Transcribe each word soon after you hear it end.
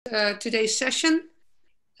today's session.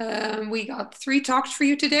 We got 3 talks for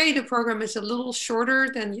you today. The program is a little shorter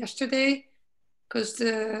than yesterday because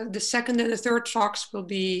the second and the third talks will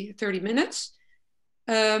be 30 minutes.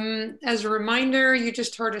 As a reminder, you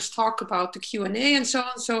just heard us talk about the Q&A and so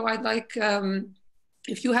on. So I'd like,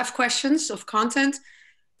 if you have questions of content,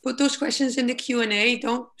 put those questions in the Q&A.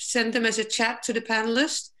 Don't send them as a chat to the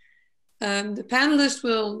panelists. The panelists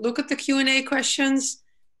will look at the Q&A questions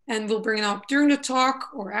and will bring it up during the talk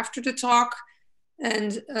or after the talk.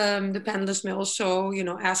 And the panelists may also,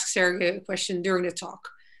 ask Sergey a question during the talk.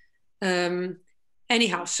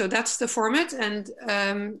 Anyhow, so that's the format, and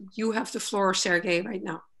you have the floor, Sergey, right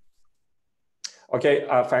now. Okay,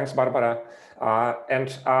 thanks, Barbara.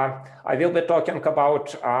 I will be talking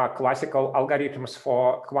about classical algorithms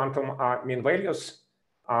for quantum mean values.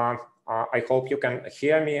 I hope you can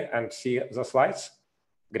hear me and see the slides.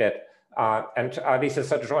 Great. This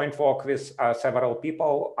is a joint work with several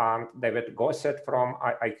people, David Gossett from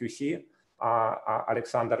IQC,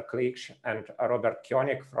 Alexander Klich and Robert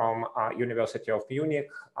Koenig from University of Munich,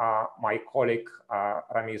 my colleague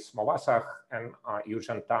Ramiz Movasah and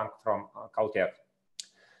Eugene Tang from Caltech.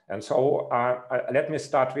 And so let me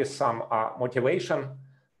start with some motivation.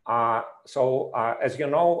 As you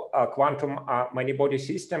know, quantum many-body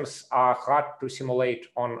systems are hard to simulate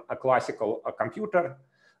on a classical computer.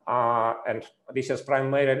 And this is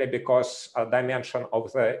primarily because a dimension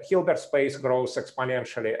of the Hilbert space grows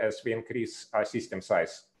exponentially as we increase system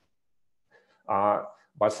size.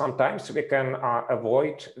 But sometimes we can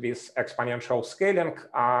avoid this exponential scaling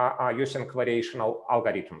using variational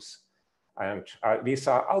algorithms. And these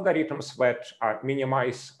are algorithms that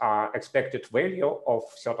minimize expected value of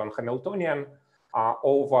certain Hamiltonian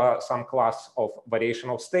over some class of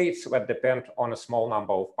variational states that depend on a small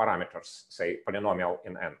number of parameters, say polynomial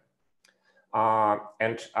in n.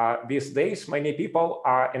 These days, many people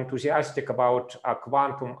are enthusiastic about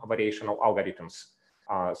quantum variational algorithms,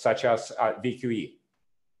 such as VQE.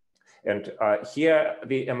 And here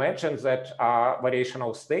we imagine that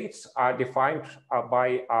variational states are defined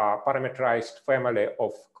by a parameterized family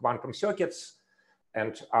of quantum circuits.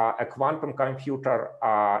 And a quantum computer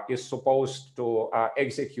is supposed to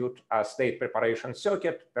execute a state preparation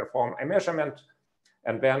circuit, perform a measurement,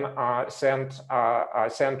 and then send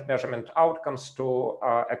measurement outcomes to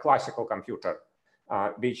a classical computer,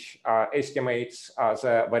 which estimates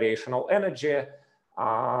the variational energy.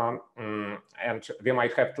 And we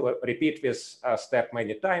might have to repeat this step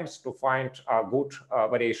many times to find good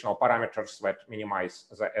variational parameters that minimize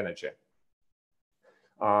the energy.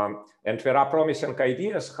 And there are promising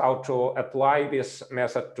ideas how to apply this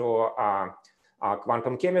method to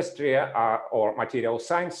quantum chemistry or material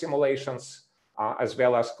science simulations, as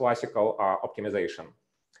well as classical optimization.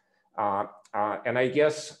 And I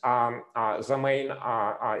guess the main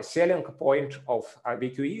selling point of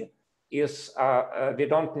VQE is we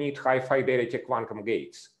don't need high fidelity quantum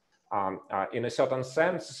gates. In a certain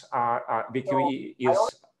sense, VQE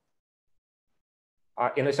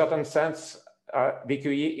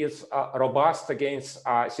is robust against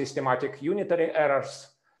systematic unitary errors,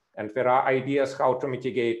 and there are ideas how to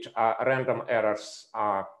mitigate random errors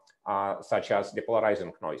such as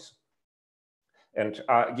depolarizing noise. And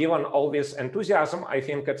given all this enthusiasm, I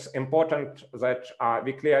think it's important that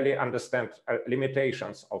we clearly understand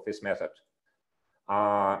limitations of this method.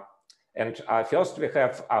 First, we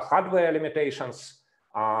have hardware limitations,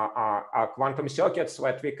 quantum circuits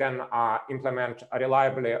that we can implement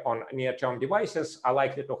reliably on near-term devices are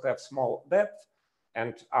likely to have small depth,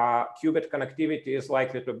 and qubit connectivity is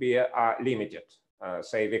likely to be limited.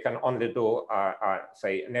 Say we can only do,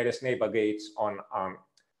 say, nearest neighbor gates on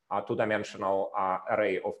a 2-dimensional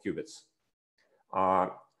array of qubits.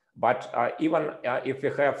 But even if we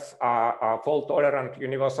have a fault-tolerant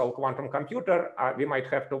universal quantum computer, we might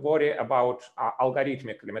have to worry about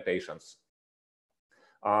algorithmic limitations.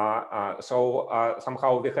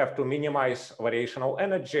 Somehow we have to minimize variational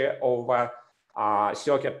energy over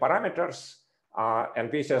circuit parameters,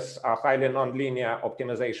 and this is a highly nonlinear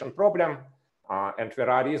optimization problem. And there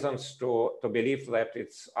are reasons to believe that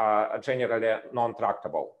it's generally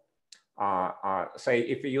non-tractable. Say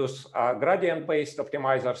if we use gradient-based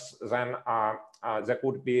optimizers, then there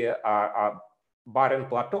could be a barren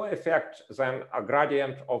plateau effect, then a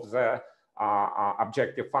gradient of the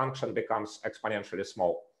objective function becomes exponentially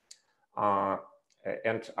small.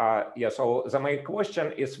 Yeah, so the main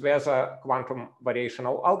question is whether quantum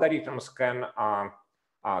variational algorithms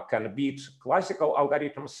can beat classical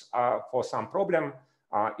algorithms for some problem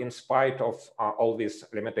in spite of all these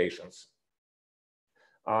limitations.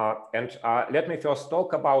 Let me first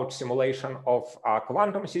talk about simulation of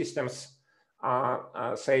quantum systems.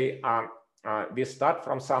 say we start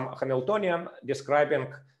from some Hamiltonian describing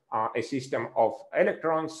a system of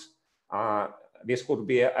electrons. This could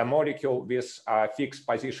be a molecule with a fixed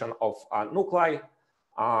position of nuclei.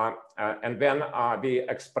 And then we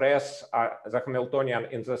express the Hamiltonian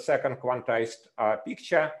in the second quantized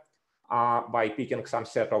picture by picking some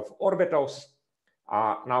set of orbitals.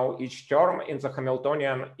 Now each term in the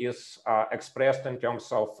Hamiltonian is expressed in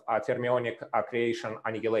terms of fermionic accretion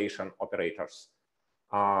annihilation operators.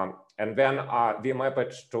 And then we map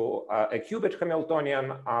it to a qubit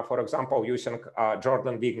Hamiltonian, for example, using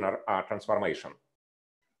Jordan-Wigner transformation.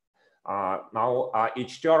 Now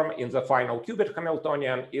each term in the final qubit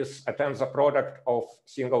Hamiltonian is a tensor product of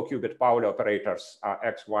single qubit Pauli operators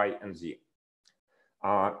x, y, and z.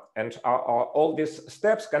 And all these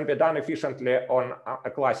steps can be done efficiently on a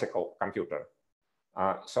classical computer.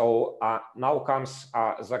 So now comes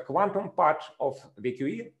the quantum part of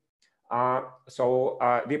VQE. So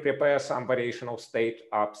we prepare some variational state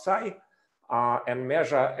psi and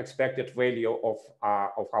measure expected value of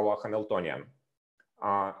our Hamiltonian.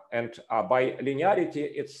 And by linearity,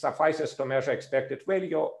 it suffices to measure expected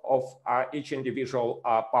value of each individual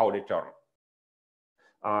Pauli term.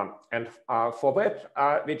 And for that,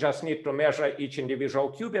 we just need to measure each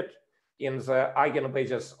individual qubit in the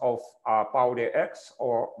eigenbasis of Pauli x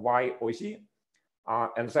or y or z,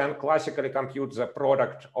 and then classically compute the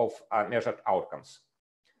product of measured outcomes.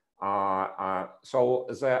 So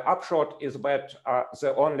the upshot is that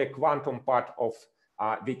the only quantum part of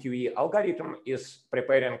VQE algorithm is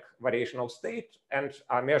preparing variational state and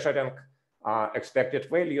measuring expected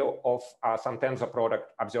value of some tensor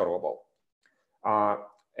product observable.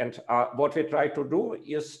 And what we try to do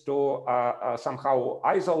is to somehow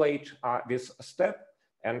isolate this step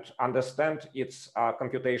and understand its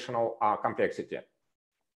computational complexity.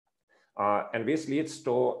 And this leads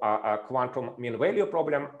to a quantum mean value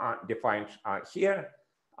problem defined here.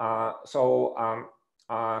 So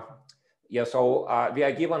we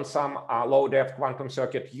are given some low depth quantum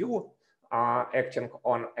circuit U acting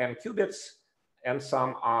on n qubits and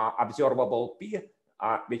some observable P,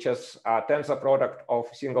 which is a tensor product of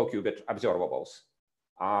single qubit observables.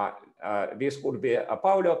 This could be a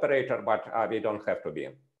Pauli operator, but we don't have to be.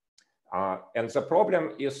 And the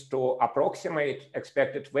problem is to approximate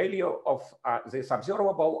expected value of this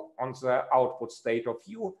observable on the output state of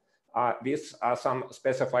U with some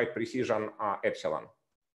specified precision epsilon.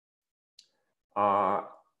 So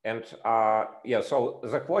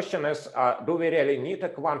the question is, do we really need a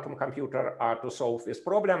quantum computer to solve this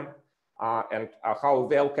problem? And how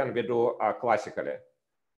well can we do classically?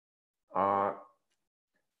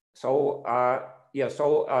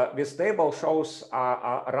 This table shows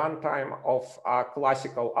a runtime of a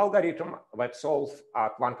classical algorithm that solves a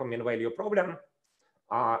quantum mean value problem.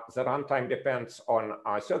 The runtime depends on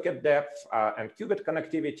circuit depth and qubit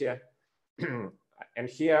connectivity. And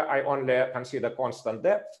here I only consider constant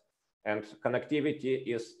depth, and connectivity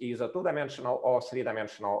is either two-dimensional or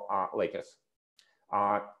three-dimensional lattice.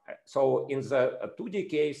 So in the 2D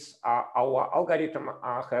case, our algorithm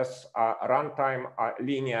has runtime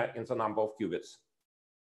linear in the number of qubits.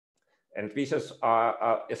 And this is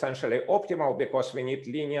essentially optimal because we need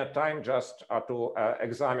linear time just to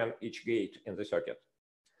examine each gate in the circuit.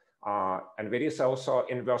 And there is also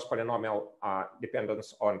inverse polynomial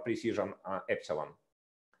dependence on precision epsilon.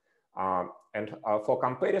 And for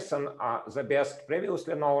comparison, the best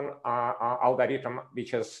previously known algorithm,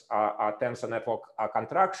 which is a tensor network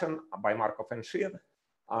contraction by Markov and Shih,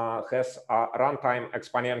 has a runtime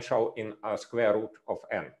exponential in square root of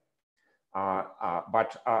n.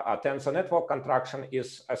 But a tensor network contraction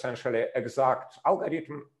is essentially exact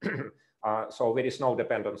algorithm, so there is no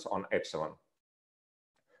dependence on epsilon.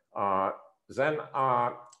 Then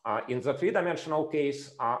in the three-dimensional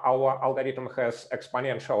case, our algorithm has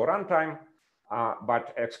exponential runtime,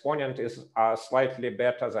 but exponent is slightly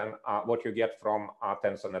better than what you get from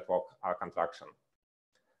tensor network contraction.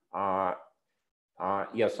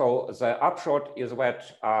 So the upshot is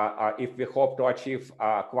that if we hope to achieve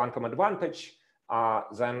quantum advantage,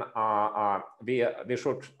 then we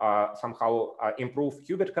should somehow improve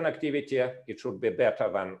qubit connectivity. It should be better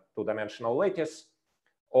than two-dimensional lattice,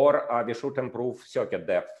 or we should improve circuit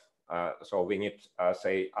depth. So we need,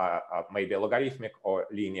 say, maybe logarithmic or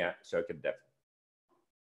linear circuit depth.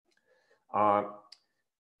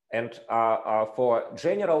 And for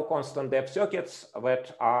general constant depth circuits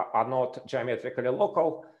that are not geometrically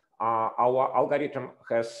local, our algorithm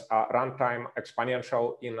has runtime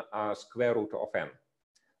exponential in square root of n.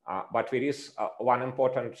 But there is one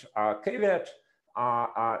important caveat.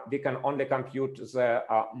 We can only compute the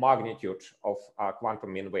magnitude of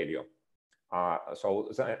quantum mean value. So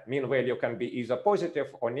the mean value can be either positive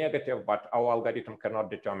or negative, but our algorithm cannot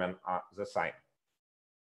determine the sign.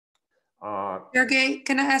 Sergey,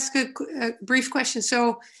 can I ask a brief question?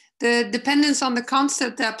 So the dependence on the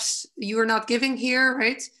constant depths you are not giving here,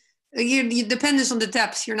 right? You dependence on the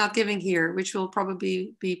depths you're not giving here, which will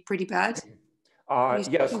probably be pretty bad.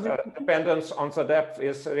 Yes, dependence on the depth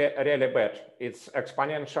is really bad. It's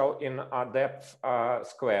exponential in depth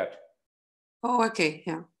squared. Oh, okay,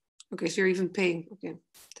 yeah. Okay, so you're even paying. Okay,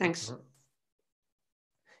 thanks. Mm-hmm.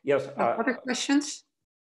 Yes. Other questions?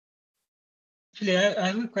 Actually, I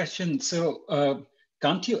have a question. So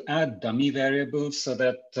can't you add dummy variables so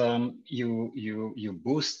that you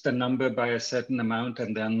boost the number by a certain amount,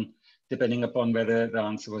 and then depending upon whether the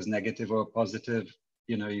answer was negative or positive,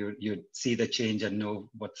 you see the change and know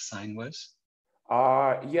what the sign was?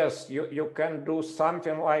 Yes, you can do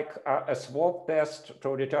something like a swap test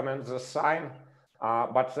to determine the sign,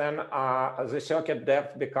 but then the circuit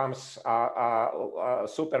depth becomes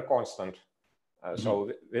super constant.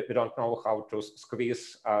 So we don't know how to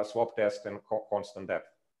squeeze swap test in constant depth.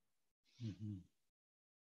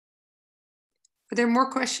 Are there more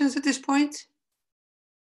questions at this point?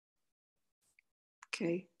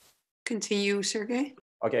 Okay, continue, Sergey.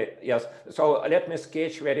 Okay, yes. So let me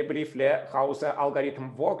sketch very briefly how the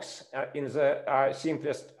algorithm works in the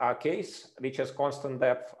simplest case, which is constant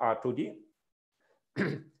depth 2D.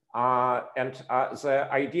 And the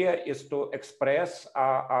idea is to express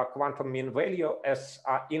a quantum mean value as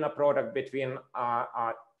inner product between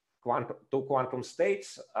two quantum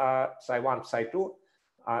states, psi1, psi2,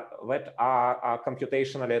 that are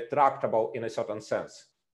computationally tractable in a certain sense.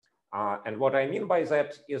 And what I mean by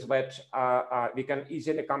that is that we can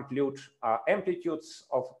easily compute amplitudes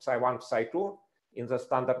of psi1, psi2 in the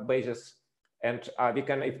standard basis, and we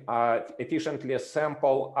can efficiently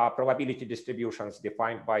sample probability distributions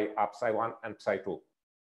defined by psi1 and psi2.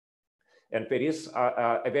 And there is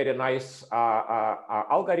a very nice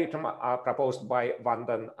algorithm proposed by Van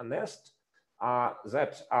den Nest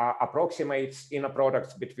that approximates inner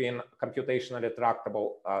products between computationally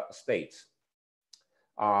tractable states.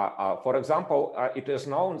 For example, it is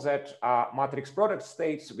known that matrix product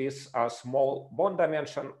states with a small bond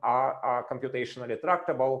dimension are computationally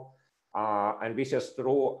tractable, and this is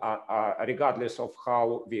true regardless of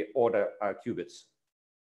how we order qubits.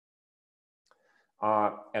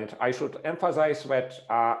 And I should emphasize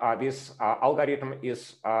that this algorithm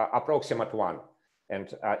is approximate one,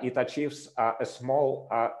 and it achieves a small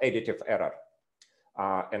additive error.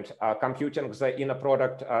 And computing the inner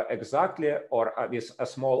product exactly or with a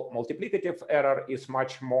small multiplicative error is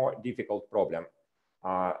much more difficult problem,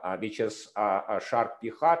 which is a sharp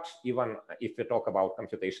p-hat, even if we talk about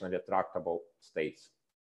computationally tractable states.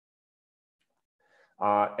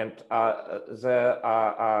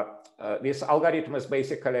 This algorithm is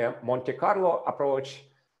basically a Monte Carlo approach.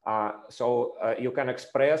 So you can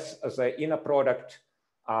express the inner product.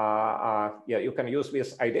 You can use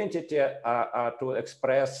this identity to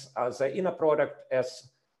express the inner product as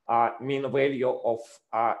mean value of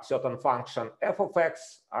a certain function f of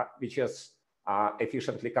x, which is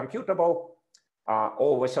efficiently computable,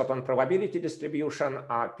 over certain probability distribution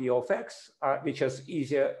p of x, which is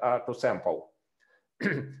easier to sample.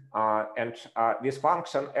 And this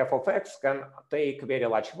function f of x can take very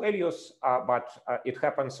large values, but it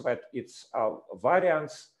happens that its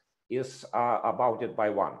variance is bounded by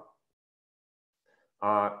 1.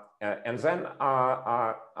 And then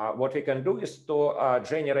what we can do is to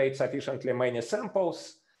generate sufficiently many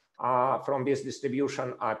samples from this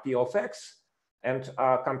distribution p of x and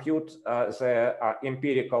compute the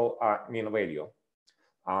empirical mean value.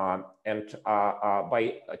 And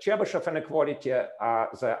by Chebyshev inequality,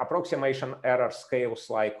 the approximation error scales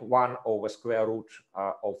like 1 over square root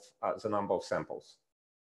of the number of samples.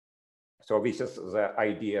 So this is the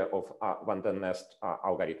idea of Van den Nest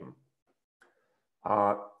algorithm.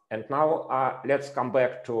 And now let's come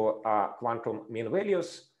back to quantum mean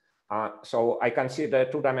values. So I consider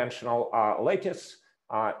two-dimensional lattice.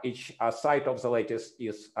 Each side of the lattice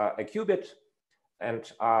is a qubit. And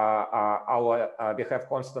we have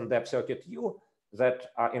constant depth circuit U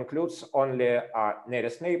that includes only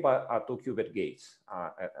nearest neighbor 2-qubit gates,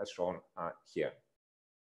 as shown here.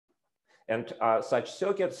 And such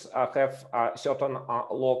circuits have certain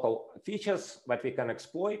local features that we can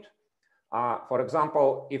exploit. For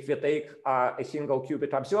example, if we take a single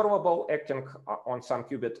qubit observable acting on some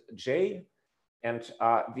qubit J, and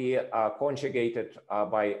we conjugate it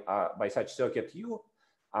by such circuit U,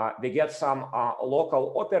 we get some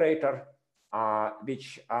local operator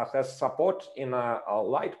which has support in a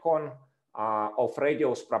light cone of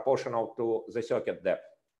radius proportional to the circuit depth.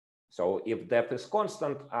 So if depth is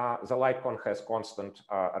constant, the light cone has constant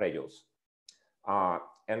radius. Let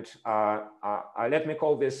me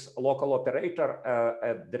call this local operator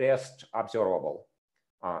addressed observable.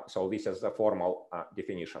 So this is the formal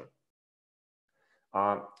definition.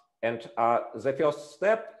 The first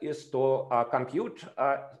step is to compute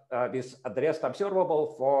this addressed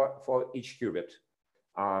observable for each qubit.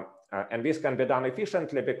 And this can be done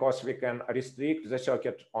efficiently because we can restrict the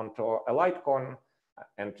circuit onto a light cone,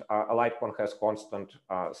 and a light cone has constant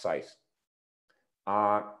size.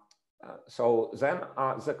 So then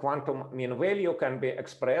the quantum mean value can be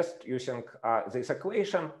expressed using this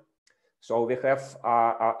equation. So we have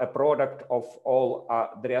a product of all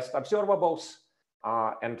addressed observables,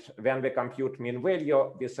 and when we compute mean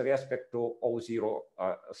value with respect to O0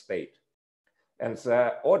 state. And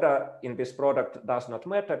the order in this product does not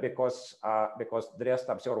matter because addressed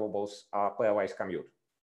observables are pairwise commute.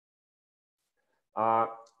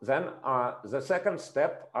 Then the second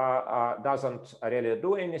step doesn't really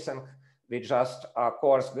do anything. We just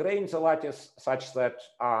coarse grain the lattice such that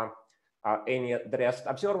any addressed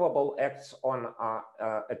observable acts on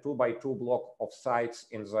a 2x2 block of sides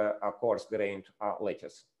in the coarse grained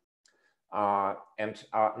lattice.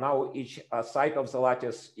 Now each side of the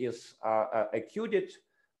lattice is accued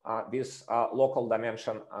with local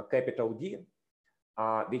dimension capital D,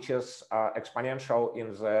 which is exponential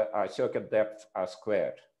in the circuit depth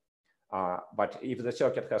squared. But if the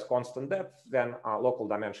circuit has constant depth, then local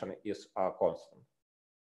dimension is constant.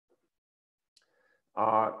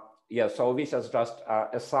 So this is just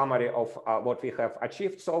a summary of what we have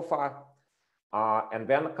achieved so far. And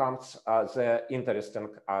then comes the interesting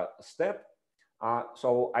step.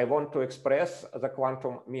 So I want to express the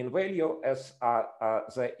quantum mean value as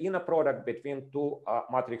the inner product between two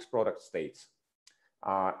matrix product states.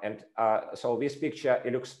 So this picture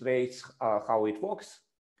illustrates how it works.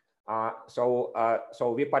 So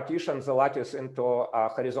we partition the lattice into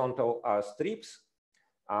horizontal strips.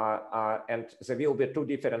 And there will be two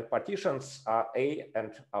different partitions, A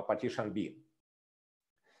and partition B.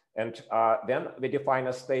 And then we define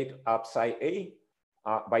a state psi A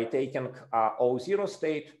by taking O0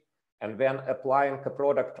 state and then applying a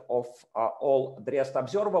product of all addressed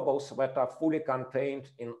observables that are fully contained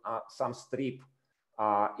in some strip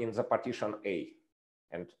in the partition A.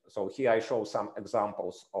 And so here I show some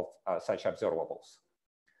examples of such observables.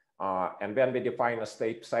 And then we define a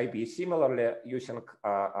state psi B similarly using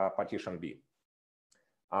partition B.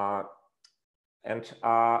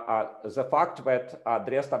 The fact that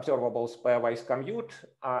addressed observables pairwise commute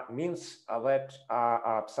means that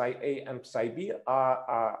psi A and psi B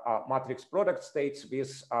are matrix product states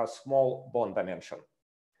with a small bond dimension.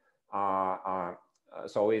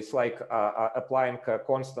 So it's like applying a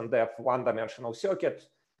constant depth one-dimensional circuit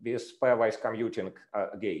with pairwise commuting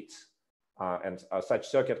gates. And such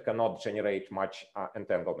circuit cannot generate much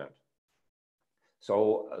entanglement.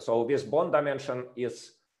 So this bond dimension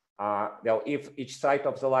is, well, if each side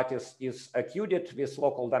of the lattice is accued with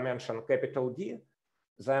local dimension capital D,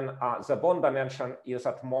 then the bond dimension is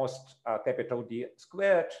at most capital D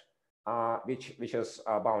squared, which is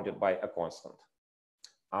bounded by a constant.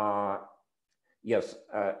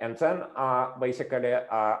 And then basically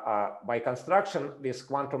by construction, this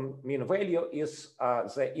quantum mean value is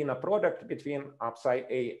the inner product between psi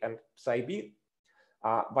A and psi B.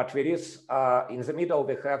 But there is, in the middle,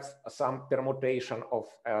 we have some permutation of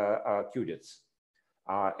qubits.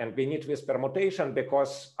 And we need this permutation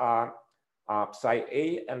because psi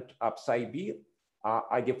A and psi B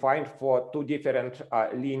are defined for two different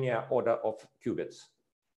linear order of qubits.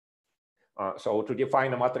 So to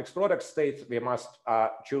define a matrix product state, we must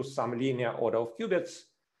choose some linear order of qubits.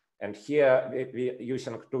 And here we're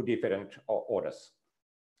using two different orders.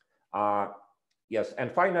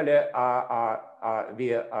 And finally,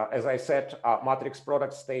 as I said, matrix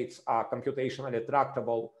product states are computationally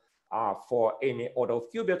tractable for any order of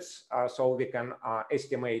qubits. So we can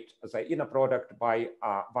estimate the inner product by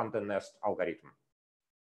Van der Nest algorithm.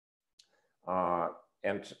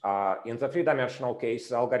 In the three-dimensional case,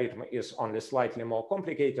 the algorithm is only slightly more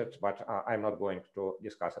complicated, but I'm not going to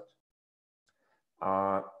discuss it.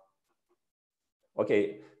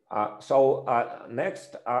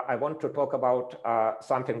 Next, I want to talk about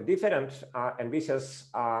something different, and this is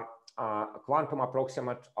quantum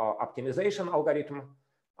approximate optimization algorithm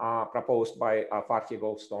proposed by Farhi,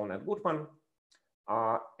 Goldstone, and Gutman.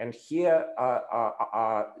 And here,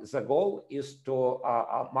 the goal is to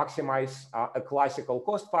maximize a classical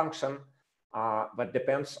cost function that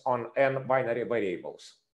depends on n binary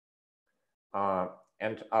variables.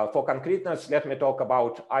 For concreteness, let me talk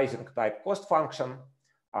about Ising type cost function.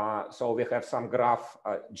 So we have some graph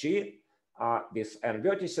G with n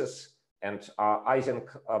vertices, and Ising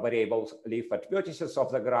variables live at vertices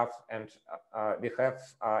of the graph, and we have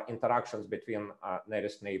interactions between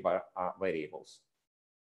nearest neighbor variables.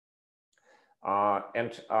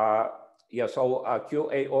 Yeah, so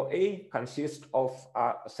QAOA consists of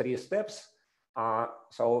 3 steps.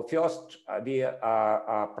 So first, we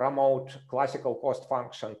promote classical cost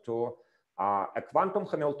function to a quantum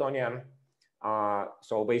Hamiltonian.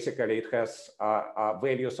 So basically, it has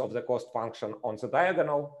values of the cost function on the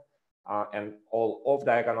diagonal, and all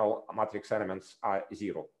off-diagonal matrix elements are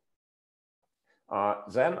 0.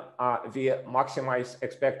 Then we maximize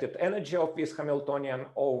expected energy of this Hamiltonian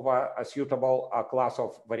over a suitable class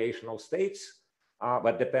of variational states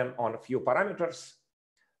that depend on a few parameters.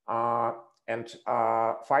 And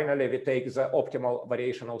finally, we take the optimal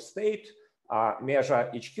variational state, measure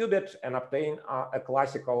each qubit, and obtain a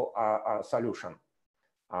classical solution.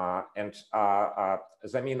 And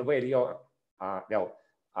the mean value,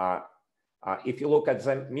 if you look at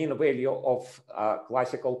the mean value of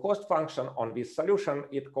classical cost function on this solution,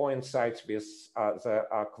 it coincides with the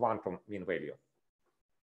quantum mean value.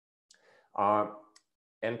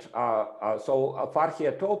 So Farhi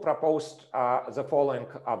et al. Proposed the following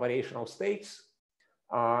variational states.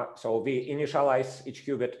 So we initialize each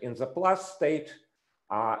qubit in the plus state,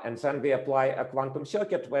 and then we apply a quantum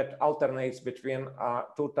circuit that alternates between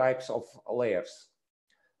 2 types of layers.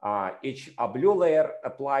 Each blue layer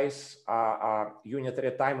applies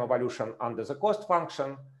unitary time evolution under the cost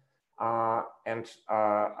function and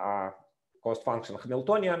cost function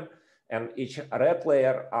Hamiltonian, and each red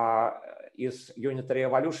layer is unitary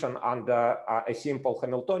evolution under a simple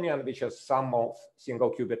Hamiltonian, which is sum of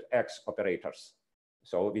single qubit X operators.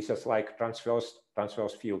 So this is like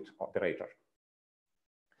transverse field operator.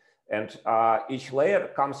 And each layer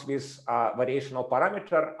comes with variational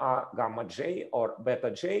parameter gamma j or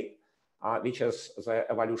beta j, which is the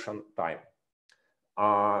evolution time.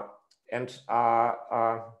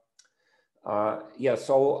 Yeah,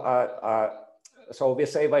 so we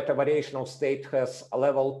say that a variational state has a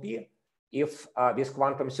level p if this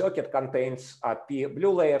quantum circuit contains p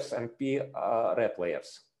blue layers and p red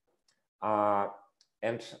layers.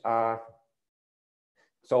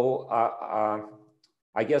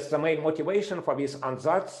 I guess the main motivation for this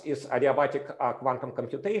ansatz is adiabatic quantum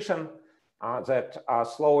computation that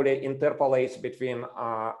slowly interpolates between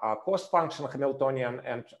cost function Hamiltonian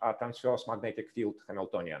and transverse magnetic field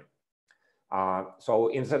Hamiltonian. So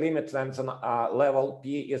in the limit, then the level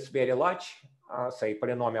p is very large, say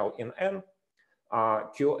polynomial in n.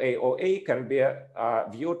 QAOA can be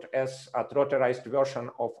viewed as a trotterized version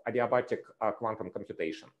of adiabatic quantum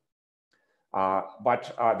computation.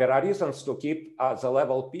 But there are reasons to keep the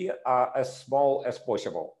level p as small as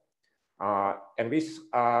possible. And this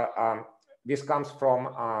comes from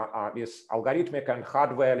these algorithmic and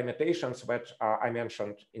hardware limitations that I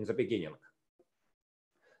mentioned in the beginning.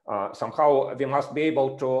 Somehow we must be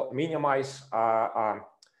able to minimize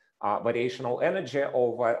variational energy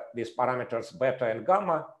over these parameters beta and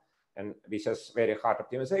gamma, and this is very hard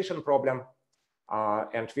optimization problem.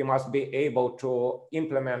 And we must be able to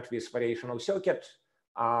implement this variational circuit,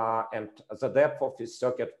 and the depth of this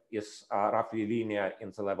circuit is roughly linear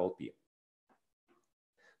in the level p.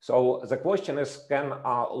 So the question is, can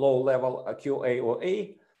low-level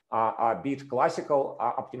QAOA beat classical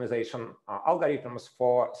optimization algorithms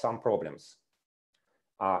for some problems?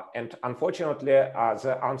 And unfortunately,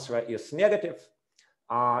 the answer is negative.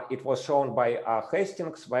 It was shown by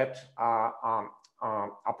Hastings that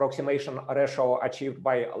approximation ratio achieved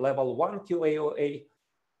by level 1 QAOA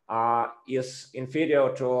is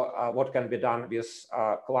inferior to what can be done with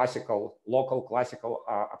local classical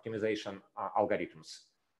optimization algorithms,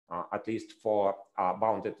 at least for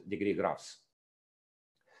bounded degree graphs.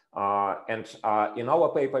 And in our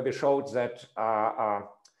paper, we showed that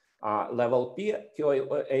level P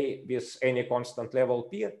QAOA with any constant level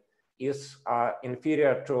P is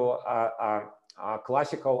inferior to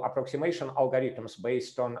classical approximation algorithms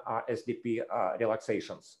based on SDP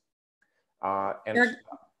relaxations.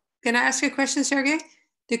 Can I ask a question, Sergey?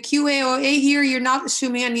 The QAOA here, you're not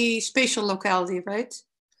assuming any spatial locality, right?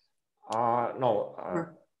 No.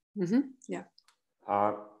 Yeah.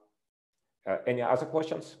 Any other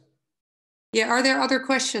questions? Yeah, are there other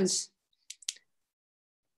questions?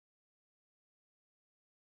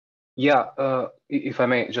 Yeah, if I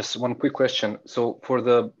may, just one quick question. So for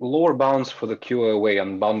the lower bounds for the QAOA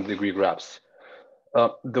and bounded degree graphs,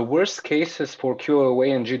 the worst cases for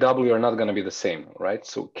QAOA and GW are not going to be the same, right?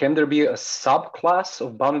 So can there be a subclass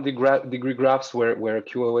of bounded degree graphs where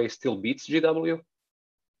QAOA still beats GW?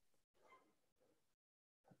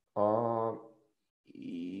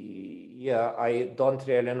 Yeah, I don't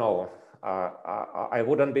really know. I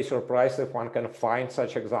wouldn't be surprised if one can find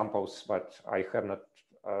such examples, but I have not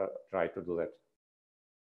tried to do that.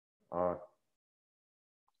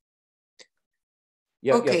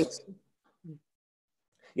 Yeah, okay. Yes.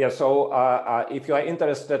 Yeah, so if you are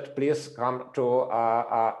interested, please come to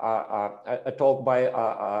a talk by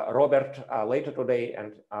Robert later today,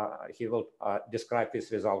 and he will describe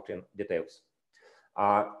this result in details.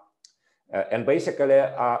 And basically,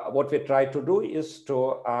 what we try to do is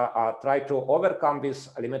to try to overcome these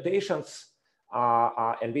limitations,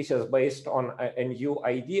 and this is based on a new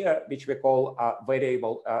idea, which we call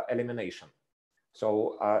variable elimination.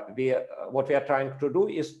 So what we are trying to do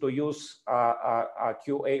is to use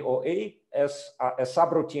QAOA as a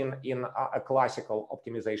subroutine in a classical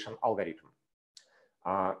optimization algorithm.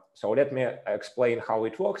 So let me explain how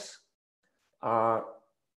it works.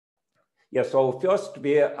 Yeah, so first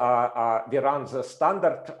we run the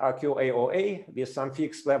standard QAOA with some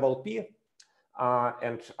fixed level P.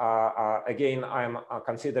 And again, I'm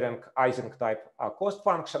considering Ising type cost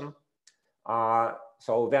function.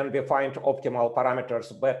 So then we find optimal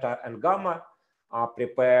parameters beta and gamma,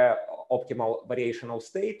 prepare optimal variational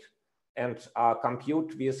state, and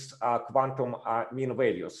compute with quantum mean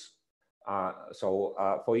values. So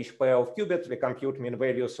for each pair of qubits, we compute mean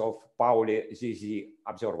values of Pauli ZZ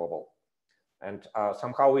observable. And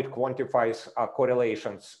somehow it quantifies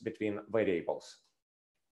correlations between variables.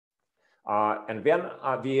 And then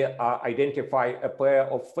we identify a pair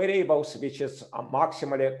of variables which is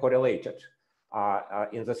maximally correlated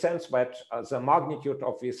in the sense that the magnitude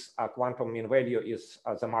of this quantum mean value is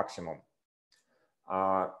the maximum.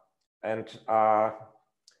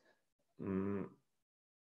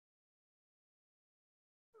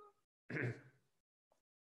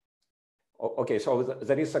 Okay, so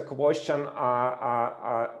there is a question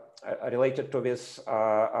related to this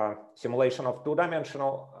simulation of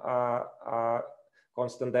two-dimensional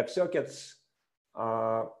constant depth circuits.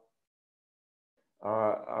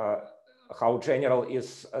 How general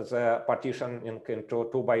is the partitioning into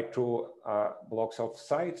 2x2 blocks of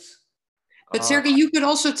sites? But Sergey, you could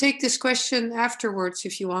also take this question afterwards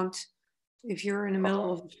if you want, if you're in the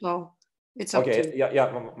middle of the flow. It's up to you.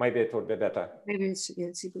 Yeah, maybe it would be better. Maybe it's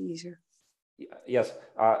a bit easier. Yes,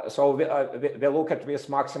 so we look at this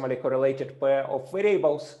maximally correlated pair of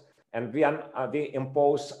variables, and then we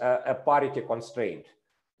impose a parity constraint.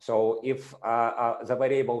 So if the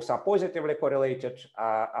variables are positively correlated,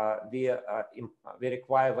 we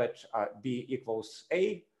require that B equals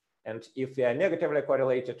A, and if they are negatively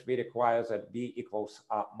correlated, we require that B equals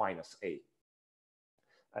minus A.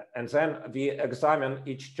 And then we examine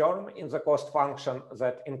each term in the cost function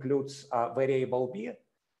that includes variable B,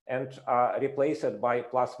 and replace it by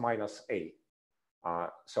plus minus A.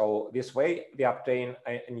 So this way we obtain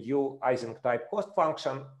a new Ising type cost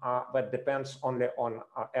function that depends only on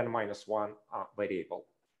n-1 variable.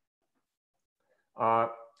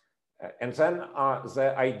 And then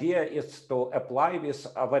the idea is to apply this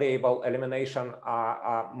variable elimination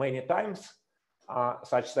many times,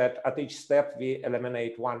 such that at each step we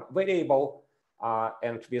eliminate one variable,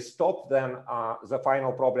 and we stop, then the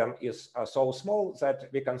final problem is so small that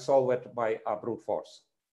we can solve it by brute force.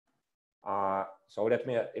 So let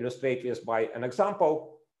me illustrate this by an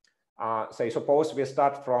example. Say, suppose we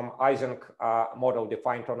start from Ising model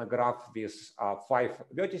defined on a graph with 5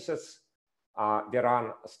 vertices. We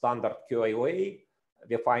run standard QAOA.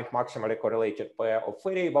 We find maximally correlated pair of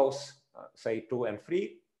variables, say 2 and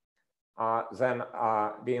 3. Then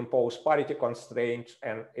we impose parity constraint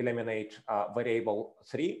and eliminate variable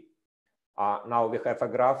 3. Now we have a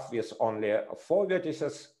graph with only 4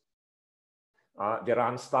 vertices. We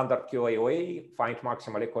run standard QAOA, find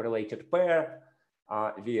maximally correlated pair.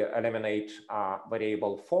 We eliminate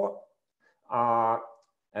variable 4.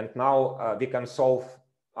 And now we can solve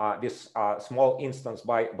this small instance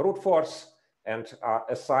by brute force and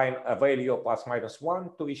assign a value plus minus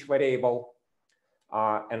 1 to each variable.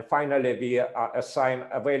 And finally, we assign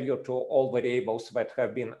a value to all variables that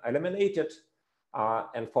have been eliminated.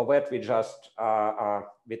 And for that, we just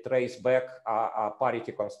we trace back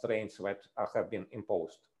parity constraints that have been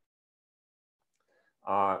imposed.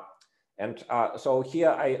 And so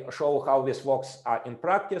here I show how this works in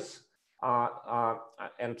practice.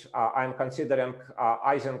 And I'm considering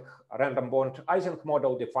Ising random bond Ising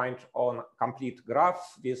model defined on complete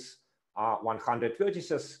graph with 100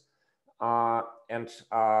 vertices.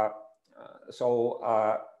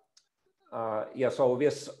 So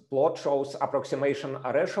this plot shows approximation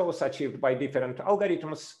ratios achieved by different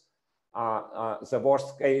algorithms. The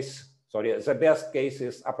best case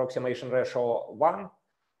is approximation ratio 1.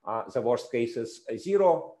 The worst case is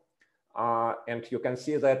 0. And you can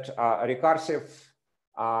see that recursive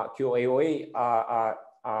QAOA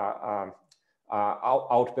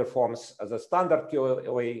outperforms the standard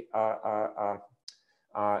QAOA.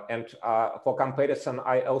 And for comparison,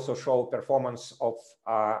 I also show performance of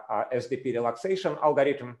SDP relaxation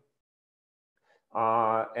algorithm.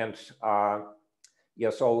 Yeah,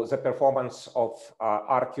 so the performance of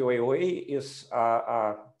RQAOA is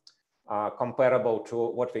comparable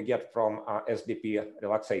to what we get from SDP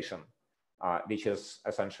relaxation, which is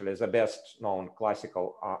essentially the best known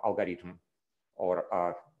classical algorithm, or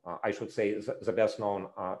I should say the best known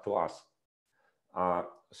to us.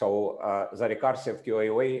 So the recursive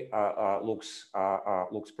QAOA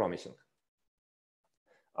looks promising.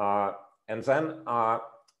 And then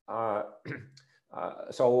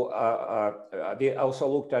we also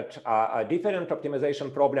looked at a different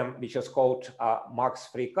optimization problem, which is called max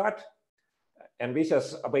free cut. And this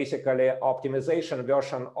is basically optimization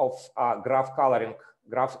version of graph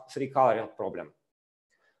 3 coloring problem.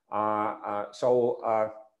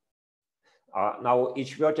 Now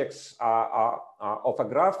each vertex of a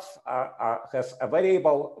graph has a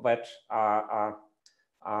variable that,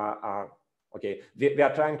 okay, we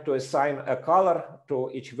are trying to assign a color to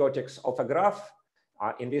each vertex of a graph.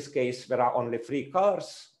 In this case, there are only 3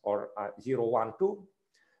 colors, or 0, 1, 2.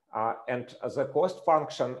 And the cost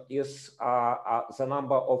function is the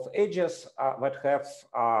number of edges that have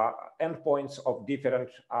endpoints of different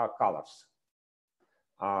colors.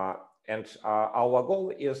 And our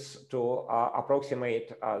goal is to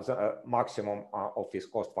approximate the maximum of this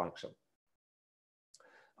cost function.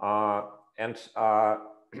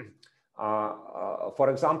 For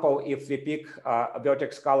example, if we pick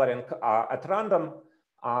vertex coloring at random,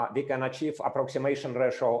 we can achieve approximation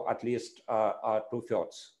ratio at least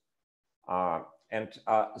 2/3. And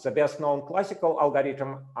the best known classical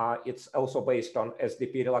algorithm, it's also based on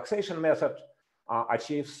SDP relaxation method,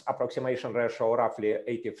 achieves approximation ratio roughly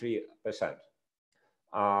 83%.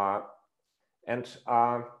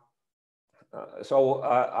 So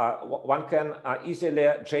one can easily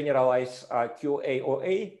generalize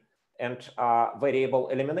QAOA and variable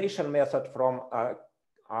elimination method from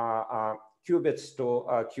qubits to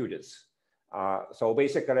qudits. So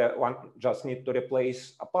basically, one just need to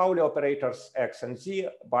replace Pauli operators X and Z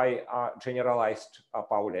by generalized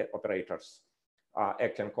Pauli operators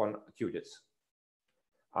acting on qudits.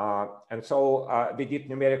 And so we did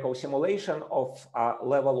numerical simulation of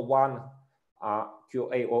level 1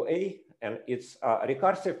 QAOA and its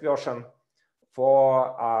recursive version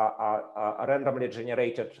for randomly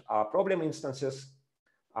generated problem instances.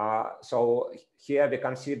 So here we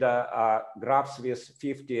consider graphs with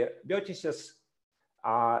 50 vertices,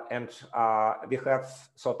 and we have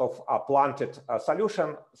sort of a planted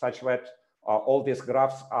solution such that all these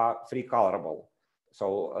graphs are 3 colorable.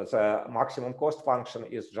 So the maximum cost function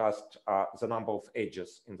is just the number of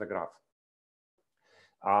edges in the graph.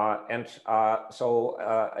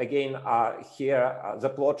 Again, here the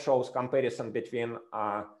plot shows comparison between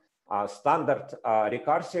standard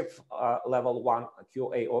recursive level 1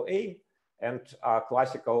 QAOA and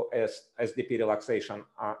classical SDP relaxation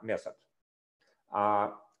method.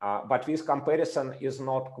 But this comparison is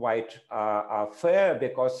not quite fair,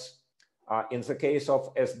 because in the case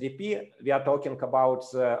of SDP, we are talking about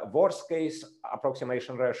the worst case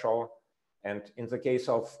approximation ratio. And in the case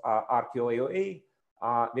of RQAOA,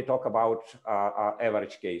 we talk about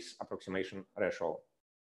average case approximation ratio.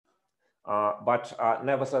 But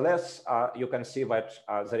nevertheless, you can see that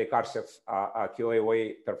the recursive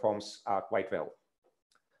QAOA performs quite well.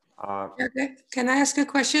 Okay. Can I ask a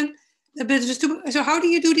question? So how do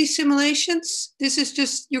you do these simulations? This is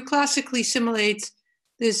just, you classically simulate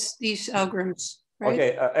these algorithms, right?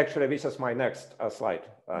 Okay, actually, this is my next slide.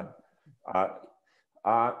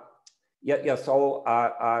 So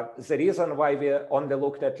the reason why we only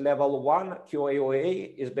looked at level 1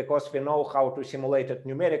 QAOA is because we know how to simulate it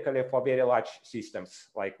numerically for very large systems,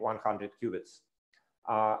 like 100 qubits.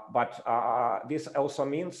 But this also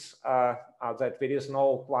means that there is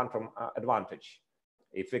no quantum advantage.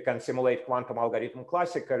 If we can simulate quantum algorithm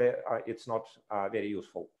classically, it's not very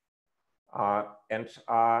useful.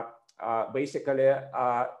 Basically,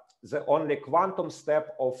 the only quantum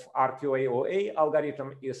step of RQAOA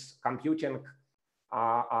algorithm is computing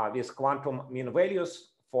with quantum mean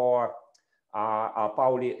values for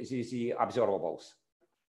Pauli ZZ observables.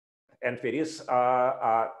 And there is,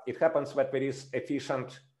 it happens that there is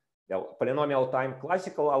efficient polynomial time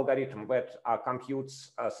classical algorithm that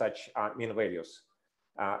computes such mean values.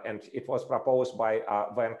 And it was proposed by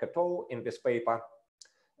Van et al. In this paper.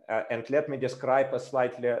 And let me describe a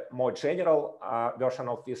slightly more general version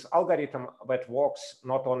of this algorithm that works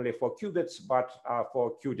not only for qubits, but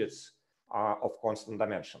for qubits of constant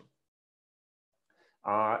dimension.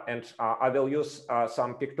 And I will use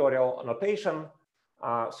some pictorial notation.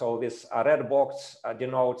 So this red box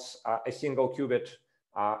denotes a single qubit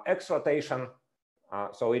X rotation.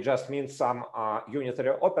 So it just means some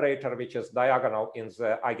unitary operator which is diagonal in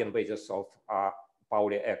the eigenbasis of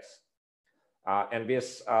Pauli X. And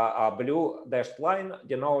this blue dashed line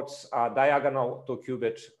denotes diagonal to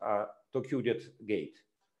qubit gate.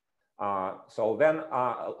 So then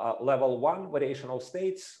level 1 variational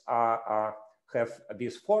states have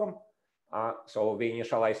this form. So we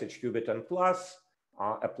initialize each qubit n plus,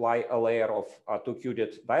 apply a layer of 2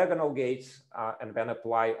 qubit diagonal gates, and then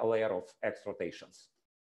apply a layer of X rotations.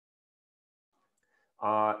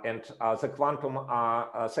 And the quantum,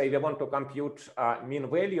 say we want to compute mean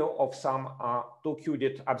value of some 2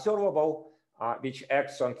 qubit observable, which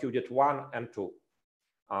acts on qubit 1 and 2.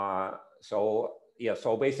 So yeah,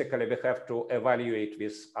 so basically we have to evaluate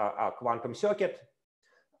this quantum circuit.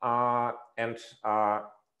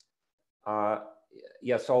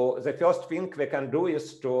 Yeah, so the first thing we can do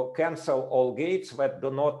is to cancel all gates that do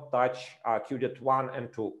not touch qubit 1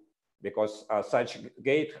 and 2, because such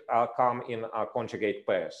gates come in conjugate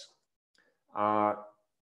pairs.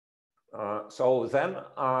 So then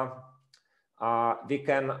we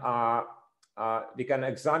can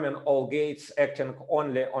examine all gates acting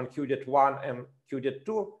only on qubit 1 and qubit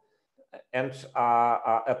 2 and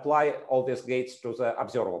apply all these gates to the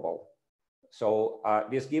observable. So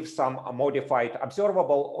this gives some modified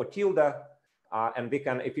observable O tilde, and we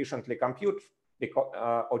can efficiently compute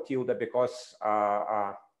O tilde because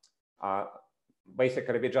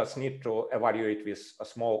basically we just need to evaluate this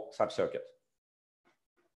small subcircuit.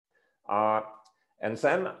 And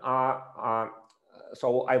then,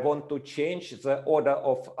 so I want to change the order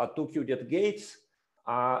of 2 qubit gates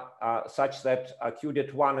such that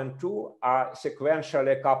qubit 1 and 2 are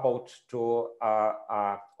sequentially coupled to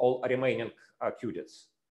all remaining qubits.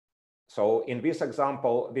 So in this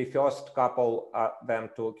example, we first couple them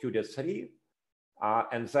to qubit 3,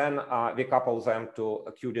 and then we couple them to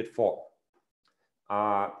qubit 4.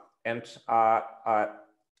 And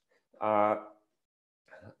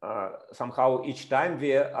somehow each time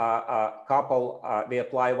we couple, we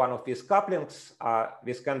apply one of these couplings.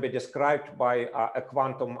 This can be described by a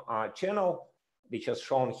quantum channel, which is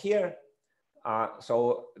shown here.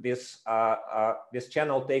 So this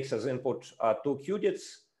channel takes as input 2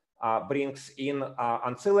 qubits, brings in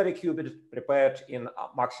ancillary qubit prepared in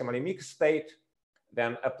maximally mixed state,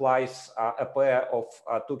 then applies a pair of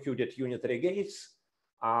 2 qubit unitary gates,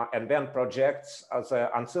 and then projects the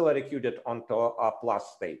ancillary qubit onto a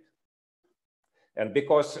plus state. And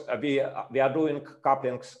because we are doing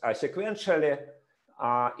couplings sequentially,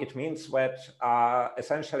 it means that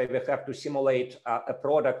essentially we have to simulate a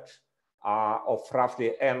product of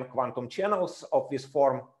roughly n quantum channels of this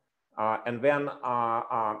form, and then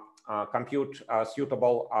compute a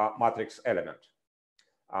suitable matrix element.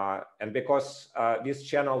 And because these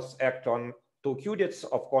channels act on 2 qubits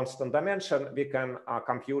of constant dimension, we can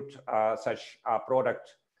compute such a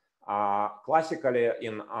product classically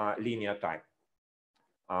in linear time.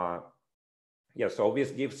 Yeah, so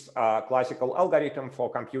this gives a classical algorithm for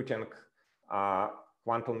computing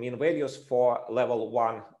quantum mean values for level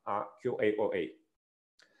 1 QAOA.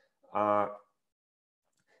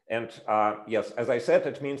 And yes, as I said,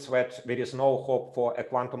 it means that there is no hope for a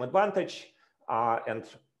quantum advantage, and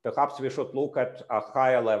perhaps we should look at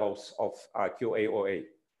higher levels of QAOA.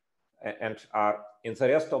 And in the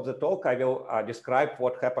rest of the talk, I will describe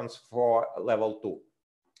what happens for level 2.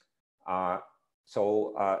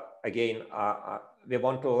 So again, we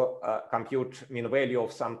want to compute mean value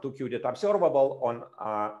of some 2 qubit observable on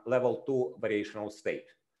level 2 variational state.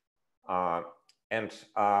 And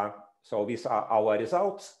so these are our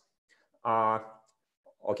results.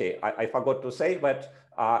 Okay, I forgot to say that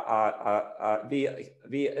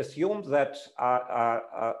we assume that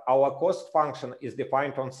our cost function is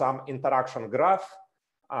defined on some interaction graph.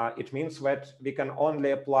 It means that we can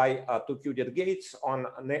only apply 2 qubit gates on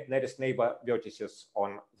nearest neighbor vertices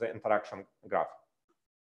on the interaction graph.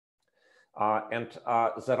 And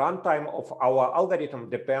the runtime of our algorithm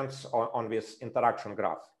depends on this interaction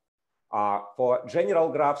graph. For general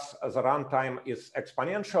graphs, the runtime is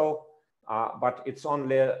exponential, but it's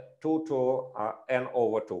only 2 to n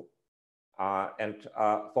over 2. And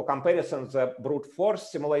for comparison, the brute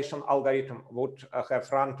force simulation algorithm would have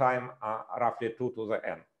runtime roughly 2 to the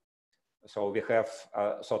n. So we have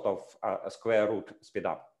sort of a square root speed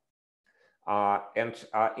up. And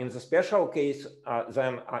in the special case,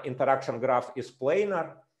 then interaction graph is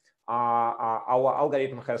planar. Our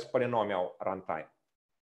algorithm has polynomial runtime.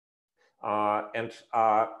 And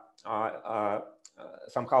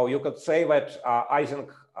somehow you could say that Ising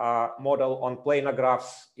model on planar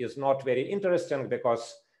graphs is not very interesting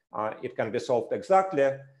because it can be solved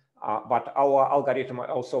exactly. But our algorithm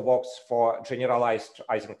also works for generalized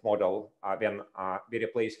Ising model when we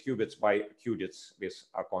replace qubits by qubits with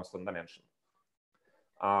a constant dimension.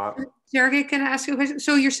 Sergey, can I ask you a question?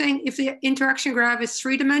 So you're saying if the interaction graph is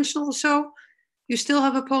three-dimensional, so you still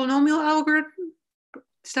have a polynomial algorithm?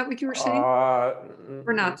 Is that what you were saying?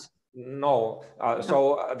 Or not? No.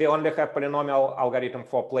 So we only have polynomial algorithm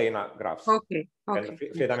for planar graphs. Okay. Okay. And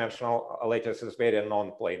three-dimensional lattice is very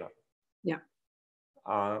non-planar. Yeah.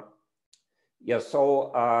 Yes.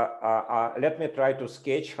 So let me try to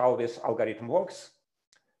sketch how this algorithm works.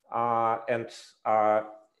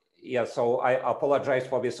 Yeah, so I apologize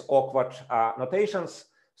for these awkward notations.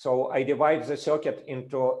 So I divide the circuit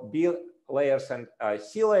into B layers and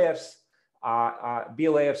C layers. B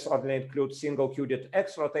layers only include single-qubit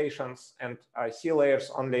X rotations, and C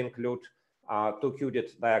layers only include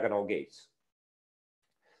two-qubit diagonal gates.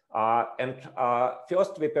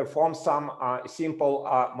 First, we perform some simple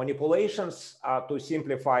manipulations to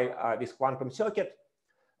simplify this quantum circuit.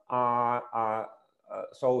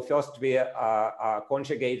 So first we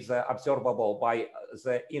conjugate the observable by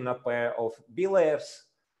the inner pair of B layers,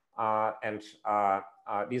 and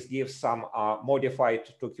this gives some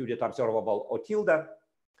modified two-qubit observable O tilde.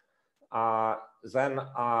 Then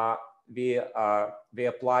we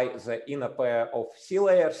apply the inner pair of C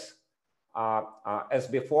layers. As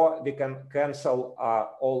before, we can cancel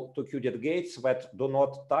all two-qubit gates that do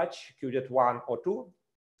not touch qubit 1 or 2.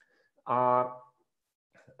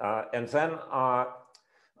 And then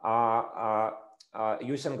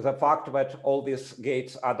using the fact that all these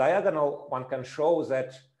gates are diagonal, one can show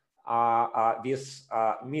that this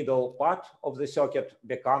middle part of the circuit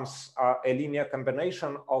becomes a linear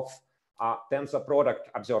combination of tensor product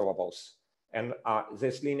observables. And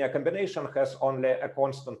this linear combination has only a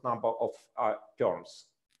constant number of terms.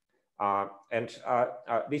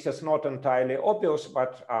 This is not entirely obvious,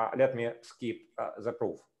 but let me skip the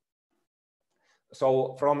proof.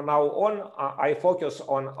 So from now on, I focus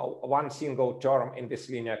on one single term in this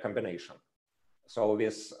linear combination. So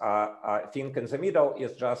this thing in the middle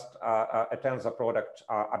is just a tensor product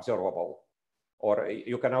observable. Or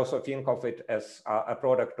you can also think of it as a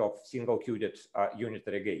product of single-qubit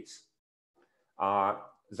unitary gates.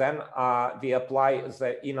 Then we apply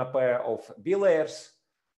the inner pair of B layers.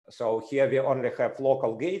 So here we only have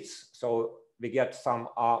local gates. So we get some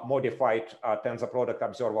modified tensor product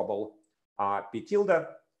observable P tilde.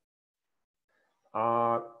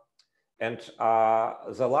 And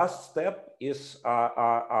the last step is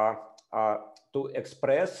to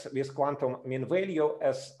express this quantum mean value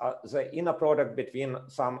as the inner product between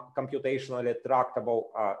some computationally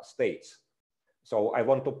tractable states. So I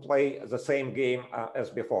want to play the same game as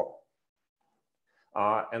before.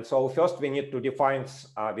 And so first we need to define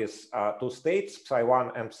these two states,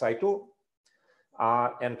 psi1 and psi2.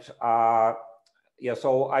 Yeah,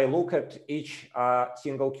 so I look at each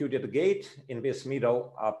single-qubit gate in this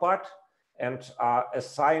middle part and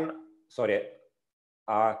assign,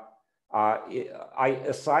 I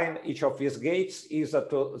assign each of these gates either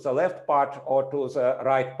to the left part or to the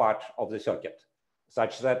right part of the circuit,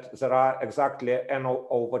 such that there are exactly n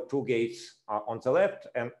over 2 gates on the left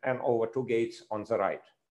and n over 2 gates on the right.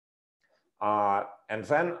 And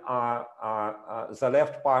then the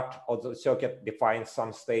left part of the circuit defines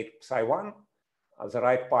some state psi1. The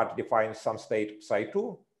right part defines some state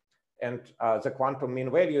psi2, and the quantum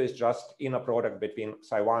mean value is just inner product between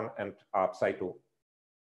psi1 and psi2.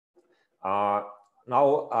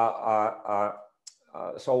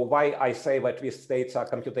 So why I say that these states are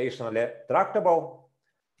computationally tractable?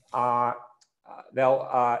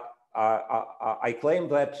 Well, I claim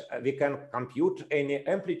that we can compute any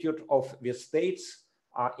amplitude of these states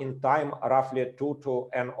in time roughly 2 to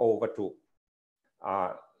n over 2.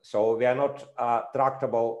 So we are not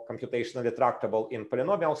computationally tractable in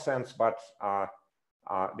polynomial sense, but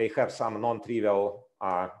they have some non-trivial,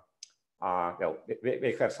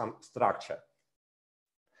 they have some structure.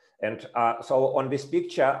 And so on this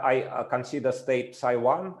picture, I consider state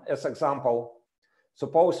psi1 as example.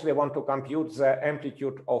 Suppose we want to compute the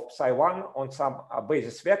amplitude of psi1 on some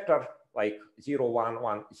basis vector like 0, 1,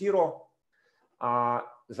 1, 0.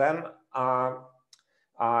 Then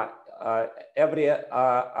every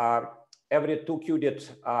two-qubit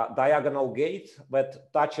diagonal gate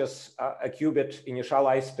that touches a qubit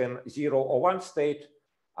initialized in 0 or 1 state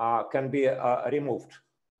can be removed,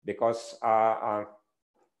 because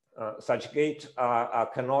such gate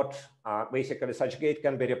cannot, basically such gate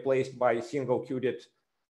can be replaced by single-qubit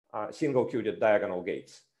diagonal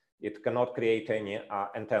gates. It cannot create any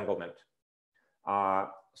entanglement.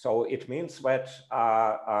 So it means that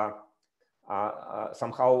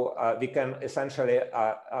somehow we can essentially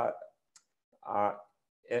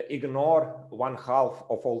ignore 1/2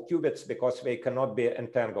 of all qubits because they cannot be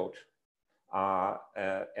entangled.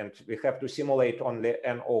 And we have to simulate only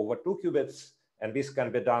n over 2 qubits, and this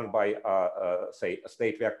can be done by, say, a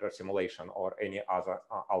state vector simulation or any other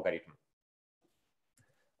algorithm.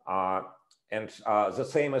 And the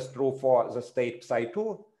same is true for the state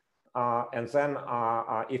psi2. And then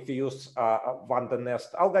if we use Van der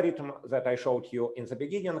Nest algorithm that I showed you in the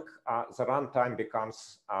beginning, the runtime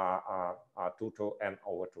becomes 2 to n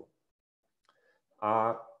over 2.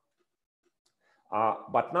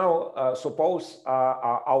 But now suppose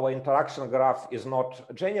our interaction graph is not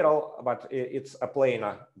general, but it's a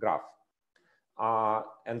planar graph.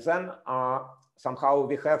 And then somehow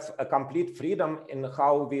we have a complete freedom in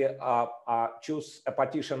how we choose a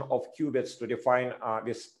partition of qubits to define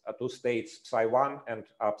these two states, psi1 and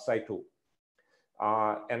psi2.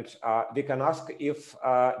 And we can ask if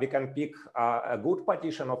we can pick a good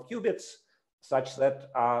partition of qubits such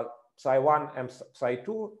that psi1 and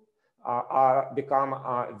psi2 become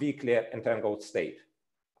a weakly entangled state.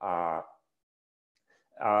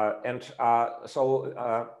 So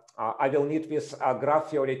I will need this graph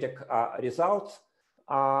theoretic result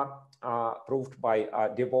proved by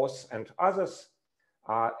DeVos and others.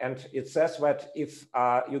 And it says that if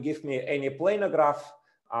you give me any planar graph,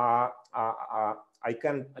 I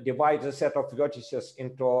can divide the set of vertices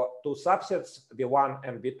into two subsets, V1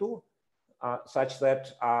 and V2, such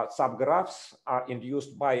that subgraphs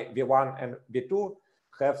induced by V1 and V2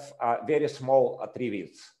 have very small tree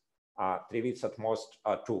widths at most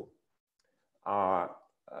 2.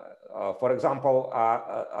 For example,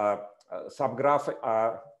 subgraph,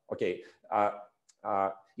 okay.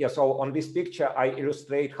 Yeah, so on this picture, I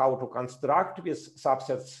illustrate how to construct these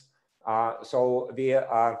subsets. So we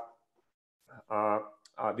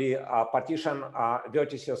partition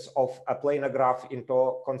vertices of a planar graph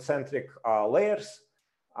into concentric layers,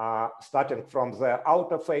 starting from the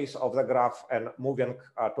outer face of the graph and moving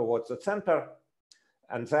towards the center.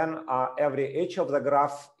 And then every edge of the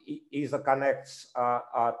graph either connects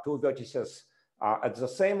two vertices at the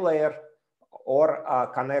same layer or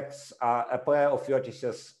connects a pair of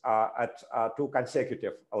vertices at two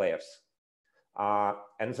consecutive layers.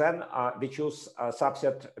 And then we choose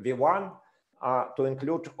subset V1 to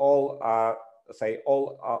include all, say,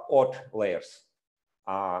 all odd layers.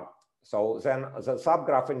 So then the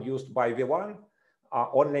subgraph induced by V1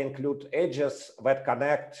 only include edges that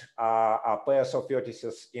connect pairs of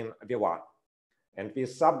vertices in V1. And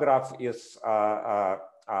this subgraph is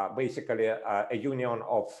basically a union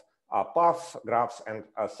of path graphs and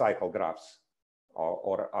cycle graphs,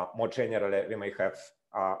 or more generally, we may have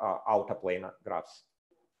outer planar graphs.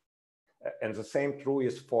 And the same true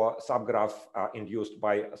is for subgraph induced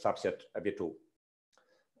by subset V2.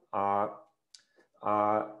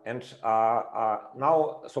 And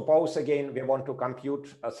now suppose again we want to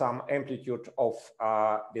compute some amplitude of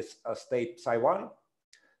this state psi1.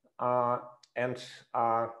 And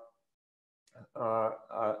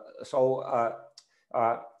so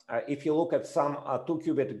if you look at some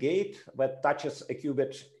 2-qubit gate that touches a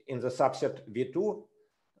qubit in the subset V2,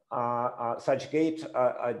 such gate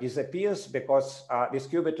disappears because this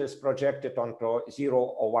qubit is projected onto 0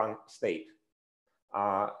 or 1 state.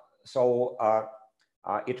 So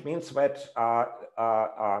it means that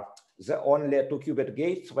the only 2-qubit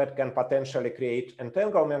gates that can potentially create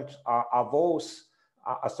entanglement are those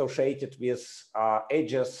associated with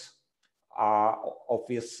edges of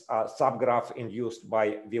this subgraph induced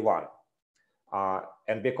by V1.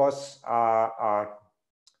 And because,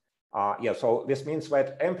 yeah, so this means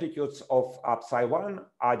that amplitudes of psi1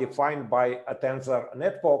 are defined by a tensor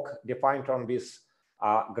network defined on this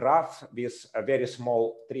graph with a very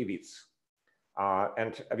small tree widths.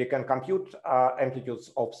 And we can compute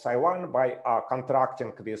amplitudes of psi1 by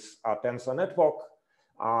contracting this tensor network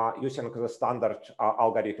using the standard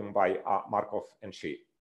algorithm by Markov and Shi.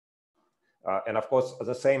 And of course,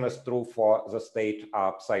 the same is true for the state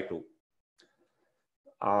psi2.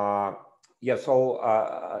 Yeah, so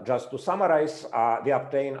just to summarize, we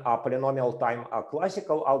obtain a polynomial time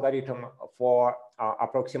classical algorithm for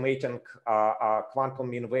approximating quantum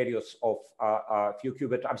mean values of few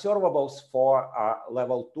qubit observables for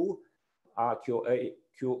level 2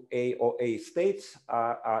 QAOA states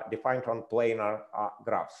defined on planar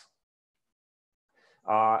graphs.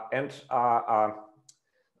 and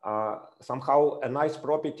somehow a nice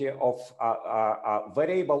property of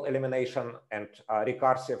variable elimination and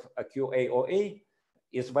recursive QAOA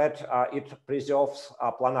is that it preserves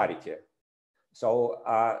planarity. So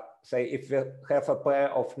say if we have a pair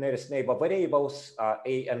of nearest neighbor variables,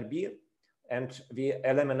 A and B, and we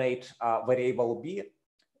eliminate variable B,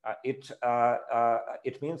 it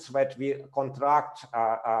means that we contract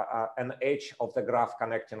an edge of the graph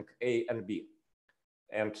connecting A and B.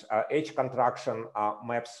 And edge contraction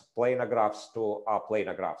maps planar graphs to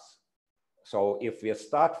planar graphs. So if we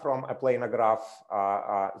start from a planar graph,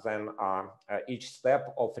 then each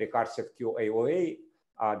step of recursive QAOA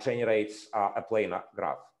generates a planar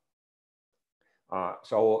graph.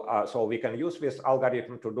 So we can use this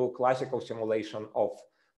algorithm to do classical simulation of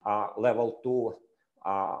level 2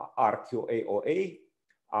 RQAOA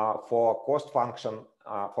for cost function,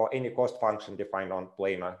 for any cost function defined on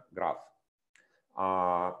planar graph.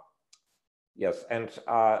 Yes, and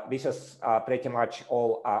this is pretty much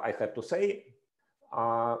all I have to say.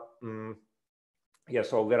 Yeah,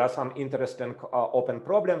 so there are some interesting open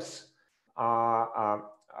problems.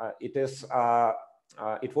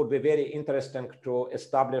 It would be very interesting to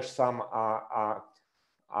establish some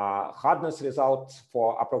hardness results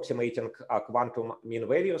for approximating quantum mean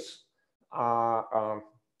values.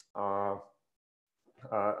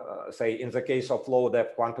 Say in the case of low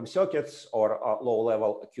depth quantum circuits or low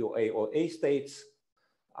level QAOA states.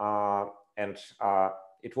 And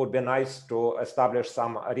it would be nice to establish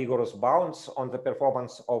some rigorous bounds on the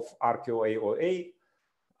performance of RQAOA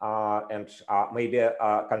and maybe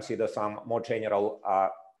consider some more general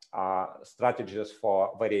strategies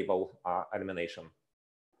for variable elimination.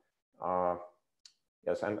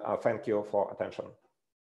 Yes, and thank you for attention.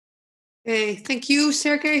 Okay, thank you,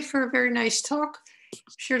 Sergey, for a very nice talk. I'm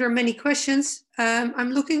sure there are many questions.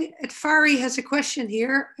 I'm looking at Bravyi has a question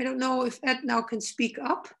here. I don't know if Ed now can speak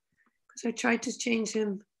up because I tried to change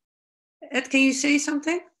him. Ed, can you say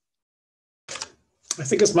something? I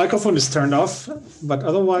think his microphone is turned off, but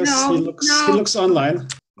otherwise he looks online.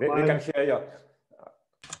 We can hear you.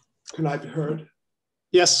 Can I be heard?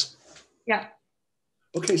 Yes. Yeah.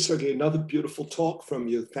 Okay, Sergey, another beautiful talk from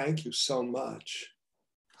you. Thank you so much.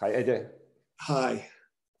 Hi, AJ. Hi.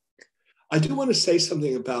 I do want to say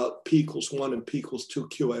something about P equals 1 and P equals 2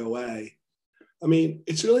 QAOA. I mean,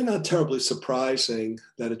 it's really not terribly surprising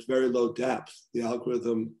that at very low depth, the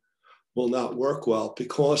algorithm will not work well,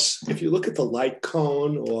 because if you look at the light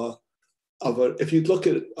cone or if you look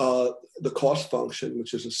at the cost function,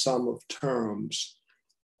 which is a sum of terms,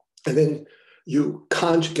 and then you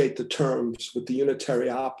conjugate the terms with the unitary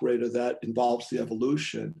operator that involves the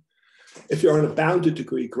evolution, if you're on a bounded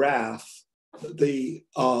degree graph, the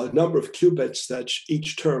number of qubits that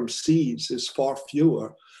each term sees is far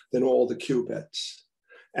fewer than all the qubits.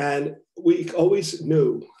 And we always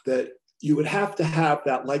knew that you would have to have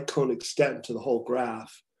that light cone extend to the whole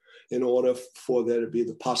graph in order for there to be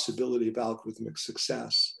the possibility of algorithmic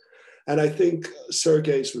success. And I think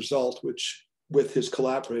Sergey's result, which with his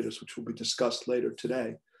collaborators, which will be discussed later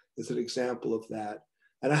today, is an example of that.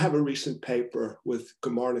 And I have a recent paper with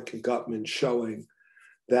Gomarnik and Gutman showing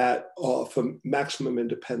that for maximum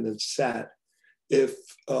independence set, if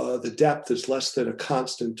the depth is less than a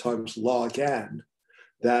constant times log n,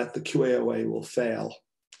 that the QAOA will fail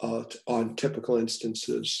on typical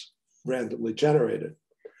instances randomly generated.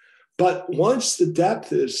 But once the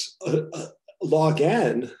depth is log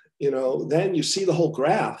n, then you see the whole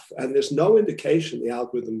graph and there's no indication the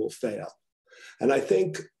algorithm will fail. And I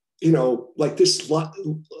think, like this,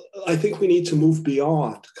 I think we need to move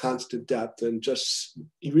beyond constant depth and just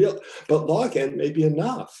but log n may be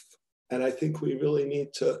enough. And I think we really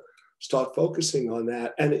need to start focusing on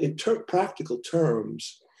that. And in practical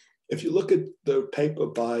terms, if you look at the paper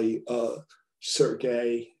by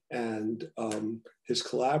Sergey and his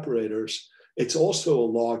collaborators, it's also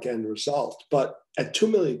a log n result. But at 2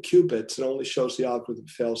 million qubits, it only shows the algorithm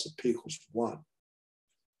fails at P equals 1.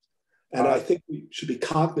 And I think we should be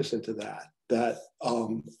cognizant of that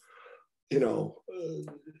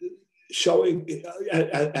showing,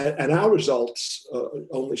 and our results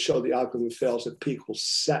only show the algorithm fails at P equals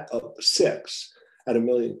 6 at 1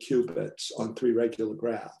 million qubits on 3 regular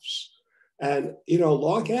graphs. And,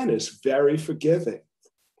 log n is very forgiving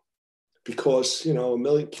because, 1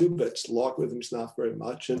 million qubits, the logarithm is not very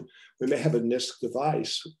much. And we may have a NISQ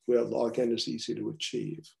device where log n is easy to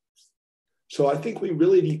achieve. So I think we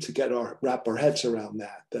really need to wrap our heads around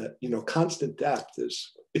that, constant depth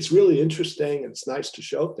it's really interesting. It's nice to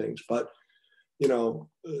show things, but,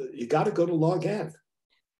 you got to go to log n.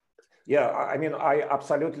 Yeah, I mean, I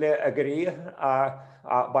absolutely agree.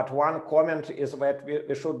 But one comment is that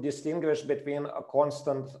we should distinguish between a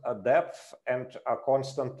constant depth and a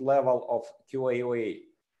constant level of QAOA.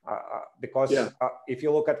 Because if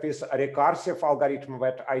you look at this recursive algorithm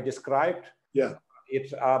that I described,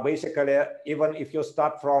 it basically, even if you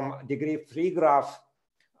start from degree-free graph,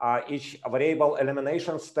 each variable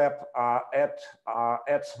elimination step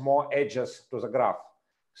adds more edges to the graph.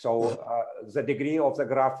 So the degree of the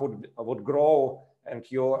graph would grow, and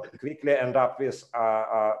you quickly end up with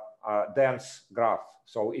a dense graph.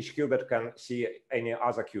 So each qubit can see any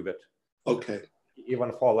other qubit. Okay.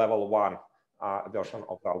 Even for level 1 version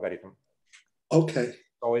of the algorithm. Okay.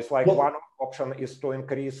 So it's like one option is to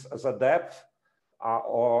increase the depth,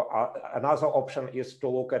 or another option is to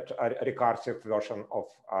look at a recursive version of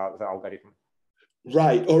the algorithm.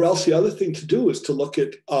 Right, or else the other thing to do is to look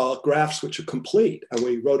at graphs which are complete. And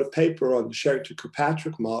we wrote a paper on the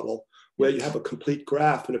Sherrington-Kirkpatrick model where you have a complete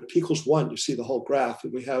graph, and if p equals 1, you see the whole graph,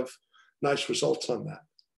 and we have nice results on that.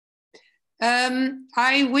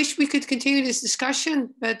 I wish we could continue this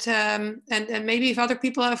discussion, but and maybe if other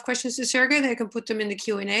people have questions to Sergey, they can put them in the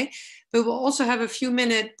Q&A. But we'll also have a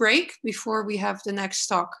few-minute break before we have the next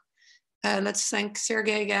talk. Let's thank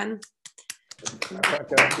Sergey again.